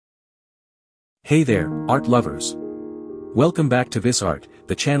Hey there, art lovers. Welcome back to This Art,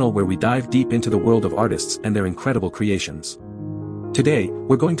 the channel where we dive deep into the world of artists and their incredible creations. Today,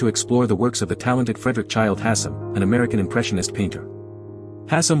 we're going to explore the works of the talented Frederick Childe Hassam, an American Impressionist painter.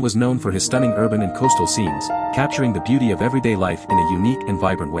 Hassam was known for his stunning urban and coastal scenes, capturing the beauty of everyday life in a unique and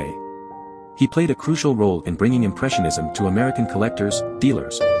vibrant way. He played a crucial role in bringing Impressionism to American collectors,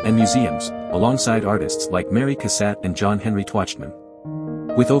 dealers, and museums, alongside artists like Mary Cassatt and John Henry Twachtman.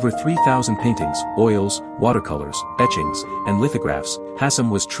 With over 3,000 paintings, oils, watercolors, etchings, and lithographs, Hassam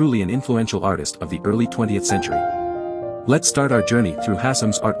was truly an influential artist of the early 20th century. Let's start our journey through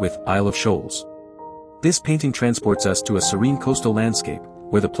Hassam's art with Isle of Shoals. This painting transports us to a serene coastal landscape,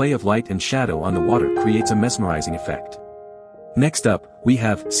 where the play of light and shadow on the water creates a mesmerizing effect. Next up, we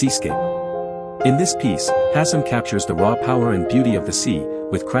have Seascape. In this piece, Hassam captures the raw power and beauty of the sea,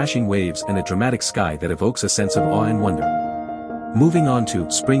 with crashing waves and a dramatic sky that evokes a sense of awe and wonder. Moving on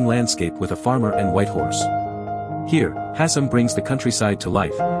to Spring Landscape with a Farmer and White Horse. Here, Hassam brings the countryside to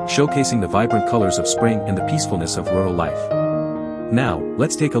life, showcasing the vibrant colors of spring and the peacefulness of rural life. Now,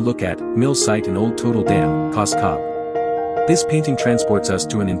 let's take a look at Mill Site and Old Total Dam, Cassatt. This painting transports us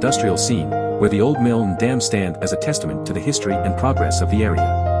to an industrial scene, where the old mill and dam stand as a testament to the history and progress of the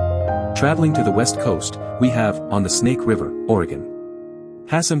area. Traveling to the west coast, we have On the Snake River, Oregon.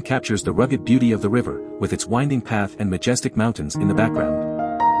 Hassam captures the rugged beauty of the river, with its winding path and majestic mountains in the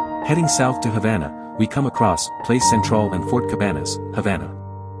background. Heading south to Havana, we come across Place Central and Fort Cabanas, Havana.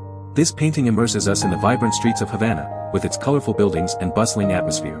 This painting immerses us in the vibrant streets of Havana, with its colorful buildings and bustling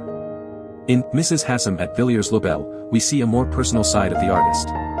atmosphere. In Mrs. Hassam at Villiers-Lobel, we see a more personal side of the artist.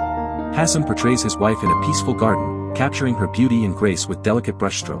 Hassam portrays his wife in a peaceful garden, capturing her beauty and grace with delicate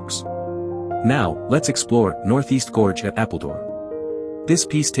brushstrokes. Now, let's explore Northeast Gorge at Appledore. This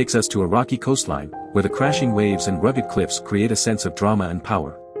piece takes us to a rocky coastline, where the crashing waves and rugged cliffs create a sense of drama and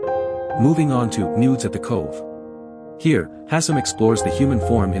power. Moving on to Nudes at the Cove. Here, Hassam explores the human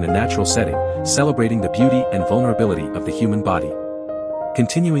form in a natural setting, celebrating the beauty and vulnerability of the human body.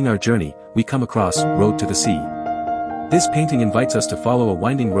 Continuing our journey, we come across Road to the Sea. This painting invites us to follow a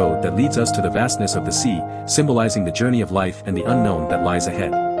winding road that leads us to the vastness of the sea, symbolizing the journey of life and the unknown that lies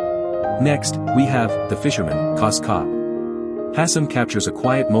ahead. Next, we have The Fisherman, Cassatt. Hassam captures a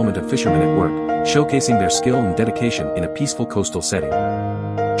quiet moment of fishermen at work, showcasing their skill and dedication in a peaceful coastal setting.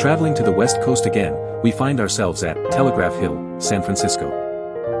 Traveling to the west coast again, we find ourselves at Telegraph Hill, San Francisco.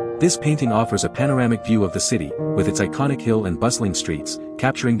 This painting offers a panoramic view of the city, with its iconic hill and bustling streets,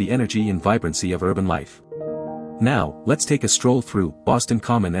 capturing the energy and vibrancy of urban life. Now, let's take a stroll through Boston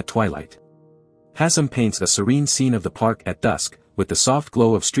Common at twilight. Hassam paints a serene scene of the park at dusk, with the soft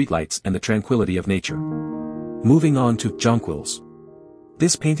glow of streetlights and the tranquility of nature. Moving on to Jonquils.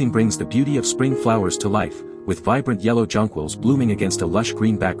 This painting brings the beauty of spring flowers to life, with vibrant yellow jonquils blooming against a lush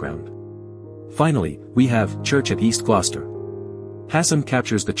green background. Finally, we have Church at East Gloucester. Hassam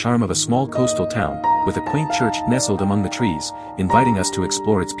captures the charm of a small coastal town, with a quaint church nestled among the trees, inviting us to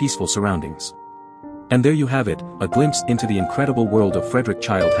explore its peaceful surroundings. And there you have it, a glimpse into the incredible world of Frederick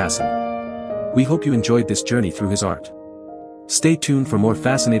Childe Hassam. We hope you enjoyed this journey through his art. Stay tuned for more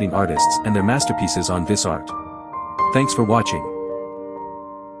fascinating artists and their masterpieces on This Art. Thanks for watching.